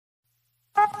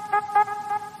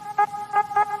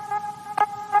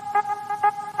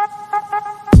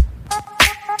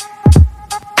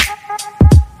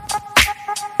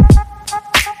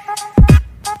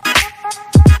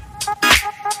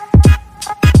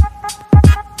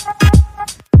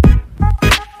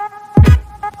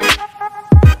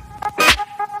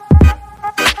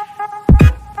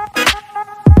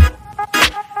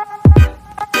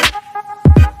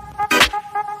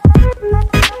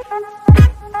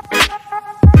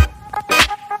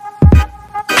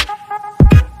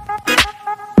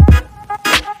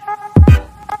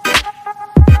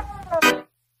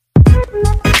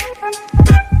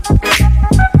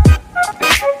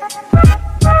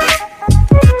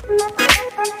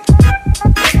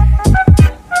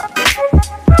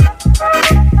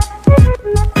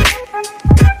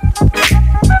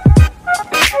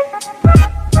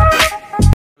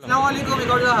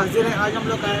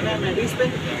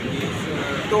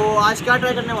आज क्या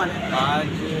ट्राई करने वाले हैं? आज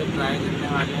ट्राई करने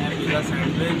वाले हैं पिज़्ज़ा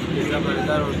सैंडविच, पिज़्ज़ा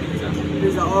बर्गर और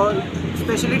पिज़्ज़ा। और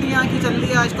स्पेशलिटी यहाँ की चल रही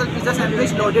है आजकल पिज़्ज़ा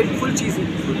सैंडविच लोडेड फुल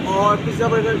चीज़ें और पिज़्ज़ा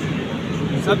बर्गर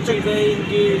सब चीज़ें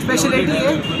इनकी स्पेशलिटी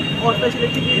है। और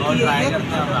स्पेशलिटी की और ट्राई है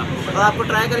करते हैं हम और आपको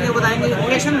ट्राई करके बताएंगे।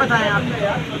 लोकेशन बताएं आप।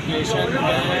 लोकेशन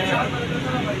है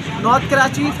नॉर्थ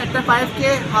कराची सेक्टर 5 के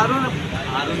हारून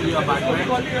अपार्टमेंट।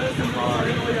 और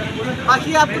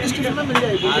बाकी आपको डिस्क्रिप्शन में मिल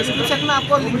जाएगी, डिस्क्रिप्शन में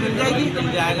आपको लिंक मिल जाएगी,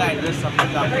 मिल जाएगा एड्रेस सब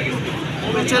कुछ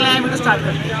आपको। तो चलें वीडियो स्टार्ट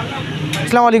करते हैं।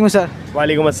 अस्सलाम वालेकुम सर।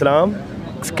 वालेकुम अस्सलाम।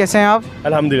 कैसे हैं आप?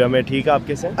 अल्हम्दुलिल्लाह मैं ठीक। आप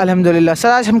कैसे हैं? अल्हम्दुलिल्लाह। सर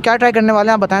आज हम क्या ट्राई करने वाले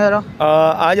हैं, आप बताएं ज़रा।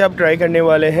 आज आप ट्राई करने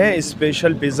वाले हैं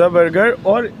स्पेशल पिज़्ज़ा बर्गर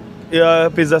और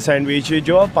पिज़्ज़ा सैंडविच,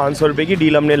 जो 500 रुपये की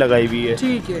डील हमने लगाई हुई है।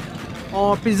 ठीक है।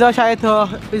 और पिज़्ज़ा शायद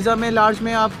पिज़्ज़ा में लार्ज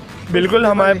में आप बिल्कुल,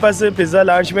 हमारे पास पिज़्ज़ा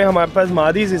लार्ज में हमारे पास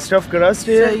मादी स्टफ़ क्रस्ट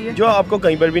है जो आपको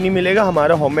कहीं पर भी नहीं मिलेगा,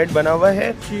 हमारा होममेड बना हुआ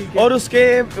है। और उसके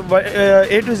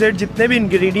A to Z जितने भी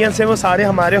इंग्रेडिएंट्स हैं वो सारे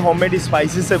हमारे होममेड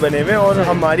स्पाइसेस से बने हुए हैं और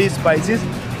हमारी स्पाइसेस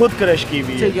खुद क्रश की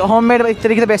हुई है। होममेड एक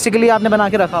तरीके से बेसिकली आपने बना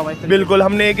के रखा हुआ है। बिल्कुल,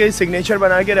 हमने एक सिग्नेचर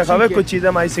बना के रखा हुआ है। कुछ चीज़ें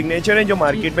हमारी सिग्नेचर हैं जो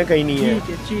मार्केट में कहीं नहीं है।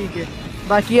 ठीक है।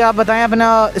 बाकी आप बताएं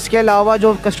अपना, इसके अलावा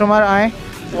जो कस्टमर आएँ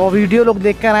और वीडियो लोग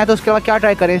देख कर आए तो उसके बाद क्या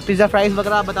ट्राई करें? पिज़्ज़ा फ्राइज़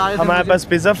वगैरह आप बता रहे थे। हमारे पास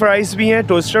पिज़्ज़ा फ्राइज़ भी हैं,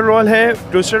 टोस्टर रोल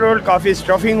है। टोस्टर रोल काफ़ी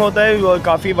स्टफिंग होता है और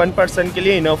काफ़ी 1 पर्सन के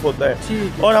लिए इनफ होता है।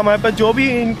 और हमारे पास जो भी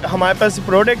हमारे पास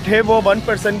प्रोडक्ट है वो 1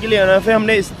 पर्सन के लिए इनफ है।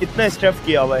 हमने इतना स्टफ़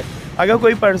किया हुआ है। अगर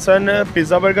कोई पर्सन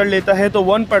पिज़्ज़ा बर्गर लेता है तो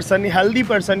 1 पर्सन हेल्दी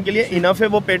पर्सन के लिए इनफ है,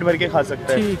 वो पेट भर के खा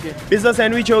सकता है। पिज़्ज़ा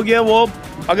सैंडविच हो गया, वो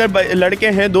अगर लड़के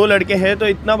हैं 2 लड़के हैं तो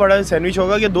इतना बड़ा सैंडविच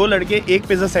होगा कि 2 लड़के एक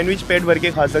पिज़्ज़ा सैंडविच पेट भर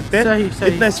के खा सकते हैं। सही।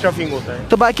 इतना स्टफिंग होता है।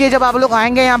 तो बाकी जब आप लोग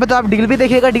आएंगे यहाँ पे तो आप डील भी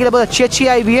देखिएगा, डील बहुत अच्छी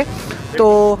आई हुई है।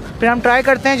 तो फिर हम ट्राई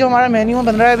करते हैं जो हमारा मेन्यू में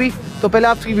बन रहा है अभी। तो पहले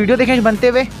आप वीडियो देखें बनते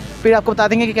हुए, फिर आपको बता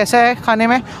देंगे कि कैसा है खाने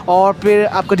में और फिर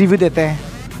आपको रिव्यू देते हैं।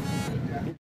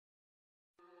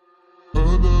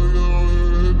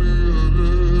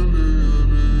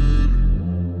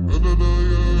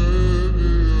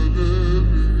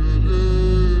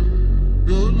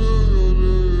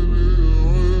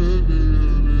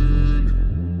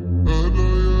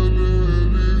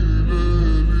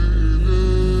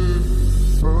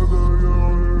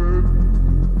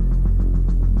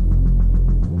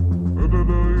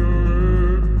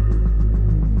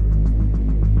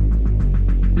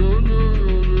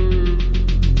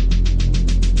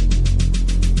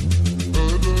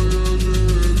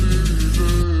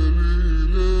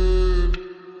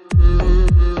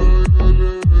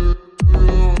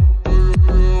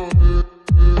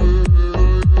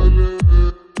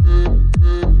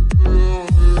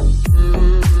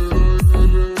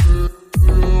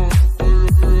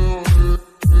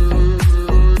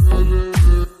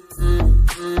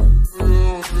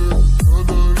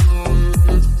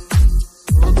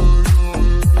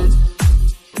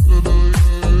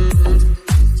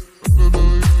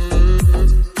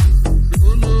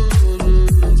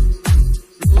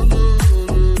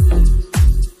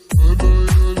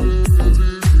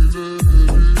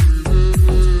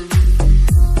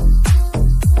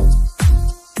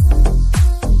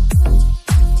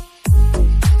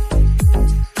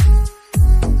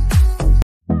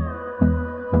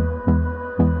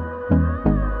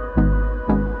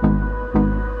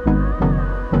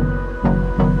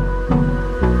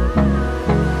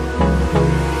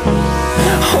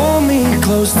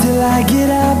 Close till I get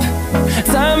up.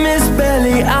 Time is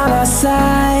barely on our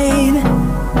side.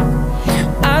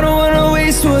 I don't wanna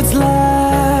waste what's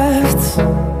left.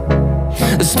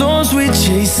 The storms we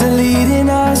chase are leading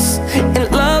us, and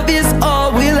love is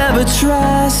all we'll ever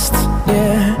trust.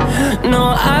 Yeah, no,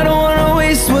 I don't wanna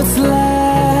waste what's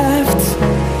left.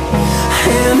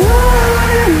 And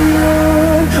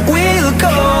on we'll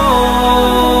go,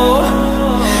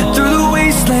 through the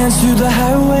wastelands, through the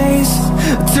highways,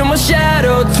 till my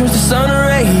shadow turns to sun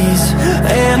rays.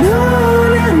 And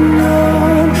on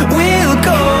we'll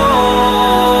go,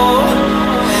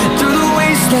 through the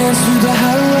wastelands, through the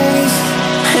highways.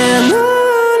 And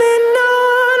on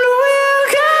we'll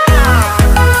go.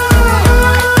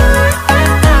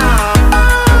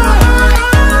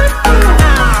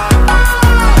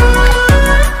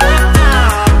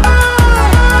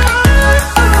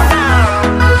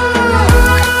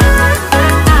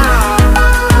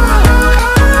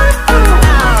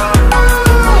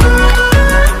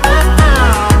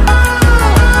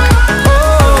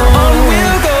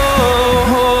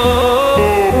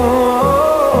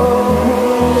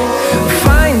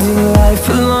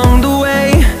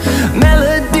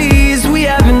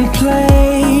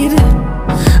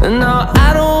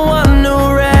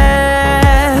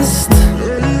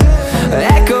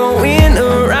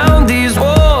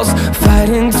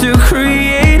 to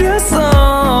create a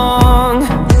song.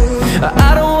 I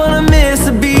don't wanna miss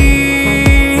a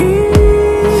beat.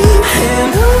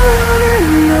 And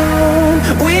on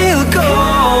we'll go,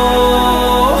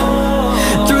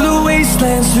 through the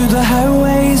wastelands, through the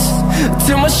highways,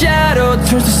 till my shadow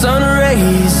turns to sun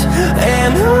rays.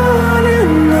 And on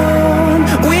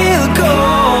we'll go,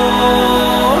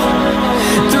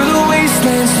 through the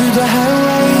wastelands, through the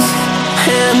highways,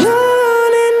 and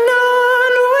on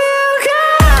we'll go.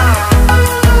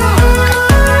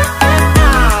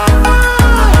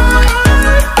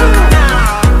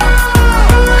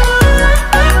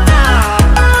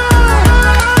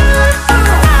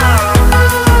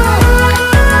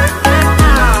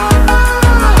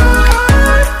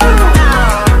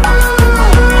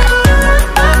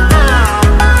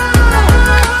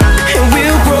 And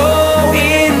we'll grow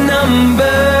in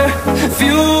number,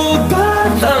 fueled by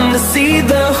them to see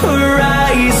the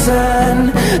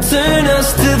horizon, turn us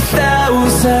to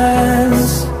thousands.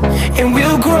 And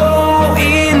we'll grow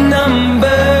in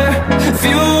number,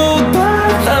 fueled by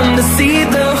them to see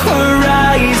the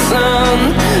horizon,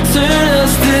 turn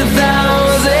us to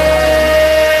thousands.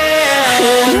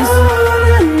 And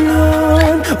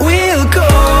on we'll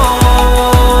go,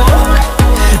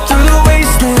 through the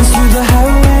wastelands, through the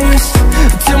highways,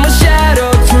 till my shadow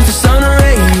turns to sun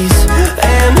rays.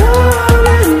 And on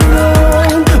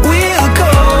we'll go.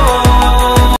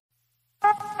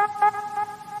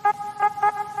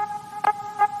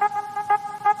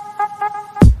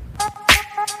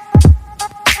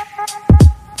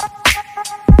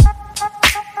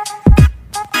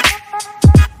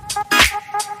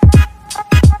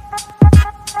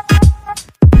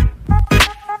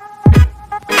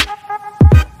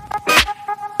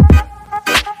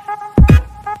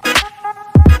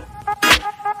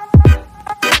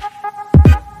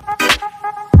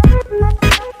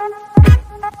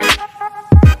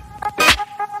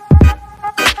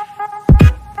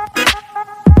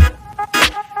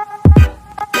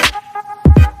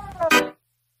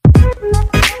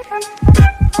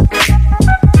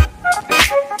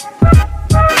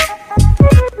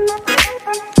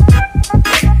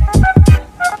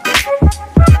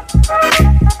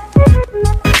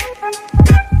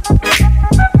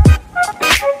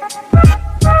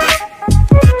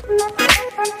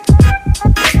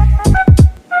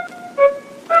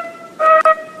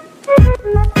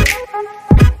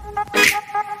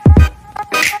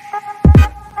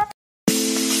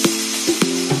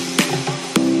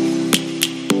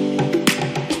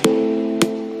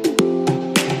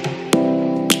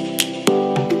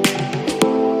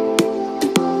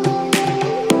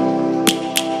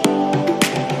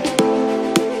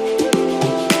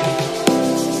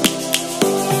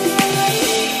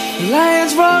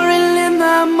 Lions roaring in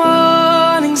the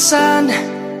morning sun.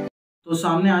 तो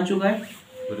सामने आ चुका है,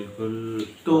 बिल्कुल।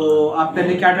 तो आप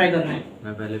पहले क्या try कर रहे हैं?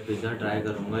 मैं पहले पिज़्ज़ा ट्राई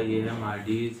करूँगा। ये है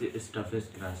मार्डी स्टफेस्ट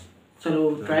क्रस्ट। चलो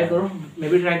ट्राई करो, मैं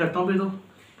भी ट्राई करता हूँ फिर। तो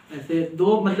ऐसे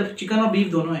दो मतलब चिकन और बीफ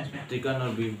दोनों है इसमें? चिकन और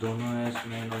बीफ दोनों है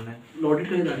इसमें। इन्होंने लोडेड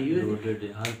डाली है, लोडेड है,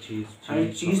 हर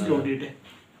चीज़ लोडेड है।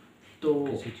 तो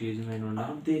किसी चीज़ में इन्होंने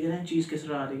आप देख रहे हैं चीज़ किस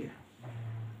तरह आ रही है।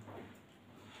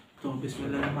 तो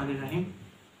बिस्मिल्लाहिर्रहमानिर्रहीम।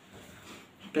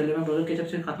 पहले मैं बर्गर केचप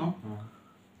से खाता हूँ।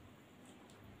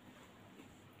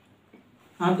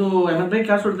 हाँ तो अहमद भाई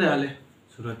क्या सूरत हाल है?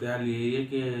 सूरत हाल यही है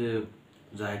कि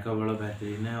जायका बड़ा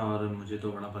बेहतरीन है और मुझे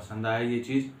तो बड़ा पसंद आया ये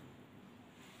चीज़।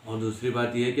 और दूसरी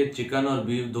बात ये है कि चिकन और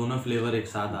बीफ दोनों फ्लेवर एक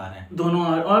साथ आ रहे हैं दोनों।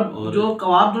 और जो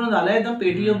कबाब दोनों डाला है एकदम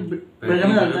पेटी और बर्गर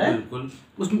में डालता है, बिल्कुल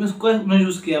उसमें उसको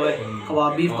यूज किया हुआ है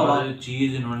कबाब, बीफ कबाब।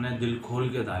 चीज़ इन्होंने दिल खोल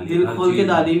के डाली, दिल खोल के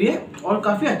डाली हुई है और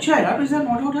काफ़ी अच्छा है यार। पिज़्ज़ा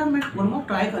नॉट आउट है, मैं बोलूँगा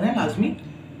ट्राई करें लाजमी।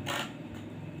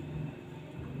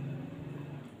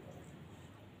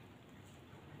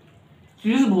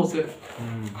 चीज़ बहुत है,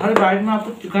 हर बाइट में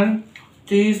आपको चिकन,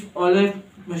 चीज़, ऑलिव,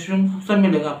 मशरूम सब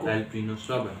मिलेगा आपको। जैलपीनो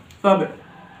सब है, सब है,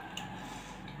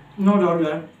 नो डाउट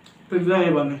यार। पिज़्ज़ा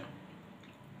है बने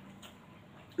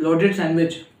लोडेड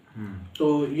सैंडविच,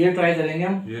 तो ये ट्राई करेंगे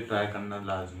हम। ये ट्राई करना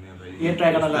लाजमी है भाई, ये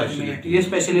ट्राई करना लाजमी है, ये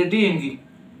स्पेशलिटी है इनकी।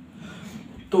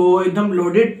 तो एकदम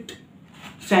लोडेड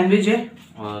सैंडविच है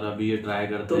और अभी ये ट्राई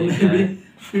करते तो हैं। मैं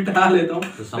भी ट्राई लेता हूँ।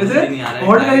 तो समझ ही नहीं आ रहा है,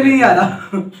 हॉट कहीं भी नहीं आ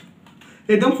रहा,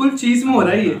 एकदम फुल चीज में हो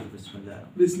रहा है ये।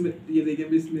 बिस्मिल्लाह। ये देखिए,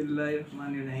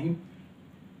 बिस्मिल्लाहिर्रहमानिर्रहीम।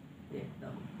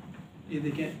 ये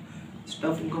देखिए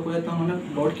स्टफ उनका पूरा इतना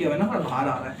उन्होंने लोड किया हुआ है ना, पर बाहर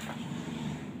आ रहा है।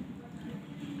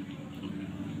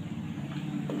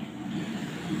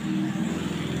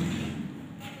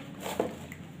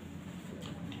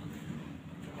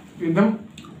 एकदम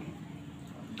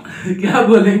क्या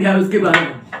बोलेंगे आप उसके बारे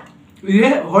में?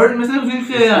 ये हॉट में से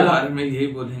इसके बारे में यही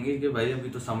बोलेंगे कि भाई अभी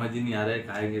तो समझ ही नहीं आ रहा है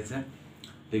खाएंगे से।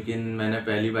 लेकिन मैंने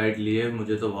पहली बाइट ली है,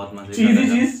 मुझे तो बहुत मजे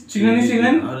चीज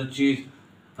चिकन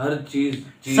हर चीज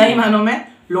सही मानों में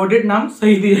लोडेड नाम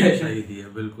सही दिया है, सही दिया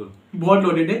बिल्कुल, बहुत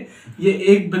लोडेड है। ये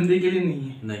एक बंदे के लिए नहीं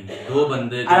है, नहीं 2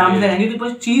 बंदे आराम से रहेंगे। तो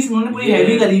चीज उन्होंने पूरी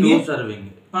हैवी करी हुई है, सर्विंग।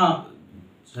 हाँ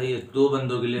सही है, 2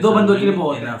 बंदों के लिए, 2 बंदों के लिए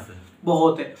बहुत enough है,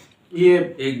 बहुत है। ये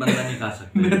एक बंदा नहीं खा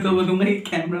सकता। मैं तो बोलूंगा ये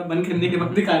कैमरा बंद करने के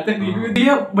बाद दिखाते हैं,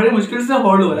 ये बड़े मुश्किल से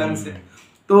होल्ड हो रहा है हमसे।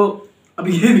 तो अब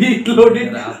ये भी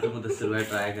लोडेड। आप तो मुदस्सिर भाई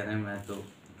ट्राई करें, मैं तो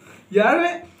यार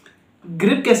मैं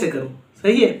ग्रिप कैसे करूं?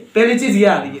 सही है, पहली चीज ये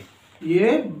आ रही है,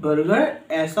 ये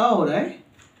बर्गर ऐसा हो रहा है,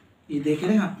 ये देख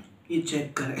रहे हैं आप, ये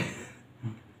चेक करें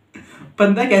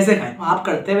बंदा कैसे खाए। आप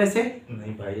करते हैं वैसे?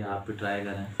 नहीं भाई, आप भी ट्राई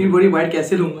करें। ये बड़ी बाइट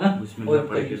कैसे लूंगा? बिस्मिल्लाह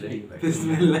पढ़ के सही।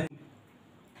 बिस्मिल्लाह।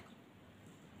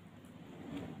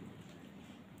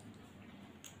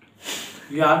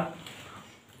 यार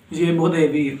ये बहुत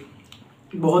हेवी है,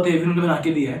 बहुत हेवी उन्होंने बना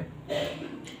के दिया है,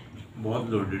 बहुत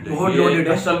लोडेड है, बहुत लोडेड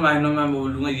है। असल मायनों में मैं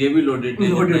बोलूंगा ये भी लोडेड है,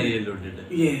 ये लोडेड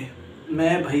है। ये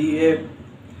मैं भाई ये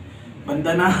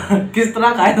बंदा ना किस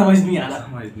तरह खाए समझ नहीं आ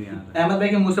रहा। अहमद भाई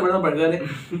के मुंह से बड़ा बर्गर है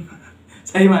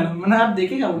सही मानो मैंने, आप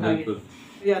देखेगा उठा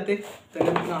के ये आते,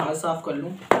 पहले मैं अपना हाथ साफ कर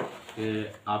लूँ।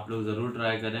 आप लोग जरूर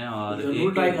ट्राई करें, और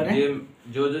जरूर ट्राई करें। ये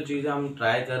जो चीजें हम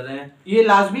ट्राई कर रहे हैं ये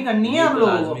लाजमी करनी है आप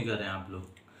लोगों को, लाजमी करें आप लोग,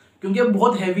 क्योंकि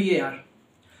बहुत हैवी है यार।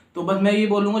 तो बस मैं ये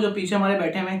बोलूँगा, जो पीछे हमारे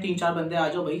बैठे हैं 3-4 बंदे, आ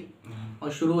जाओ भाई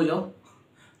और शुरू हो जाओ।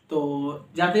 तो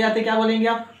जाते जाते क्या बोलेंगे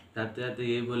आप? जाते जाते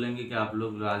ये बोलेंगे कि आप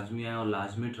लोग लाजमी आए और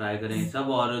लाजमी ट्राई करें सब।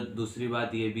 और दूसरी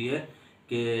बात ये भी है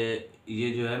कि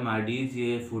ये जो है माडीज,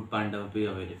 ये फूड पांडा पे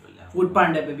अवेलेबल है, फूड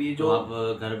पांडा पे भी, जो तो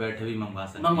आप घर बैठे भी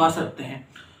मंगवा सकते हैं।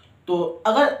 तो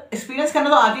अगर एक्सपीरियंस करना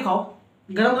तो आके खाओ,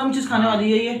 गरम गरम चीज खाने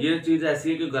वाली है ये चीज ऐसी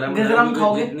है कि गरम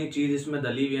खाओगे, जितनी चीज इसमें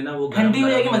डली हुई है ना वो ठंडी हो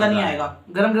जाएगी, मजा नहीं आएगा।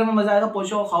 गरम गरम में मजा आएगा,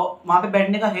 पोछो खाओ। वहाँ पे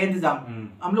बैठने का है इंतजाम।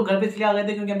 हम लोग घर पे इसलिए आ गए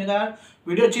थे क्योंकि हमने कहा यार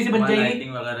वीडियो अच्छी से बन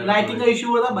जाएगी, लाइटिंग का इशू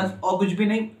हो था बस, और कुछ भी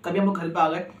नहीं। कभी हम लोग घर पे आ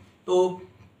गए। तो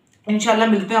इंशाल्लाह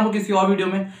मिलते हैं आपको किसी और वीडियो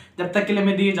में, जब तक के लिए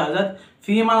मैं दी इजाजत।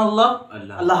 फी अमान अल्लाह,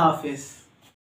 अल्लाह हाफिज।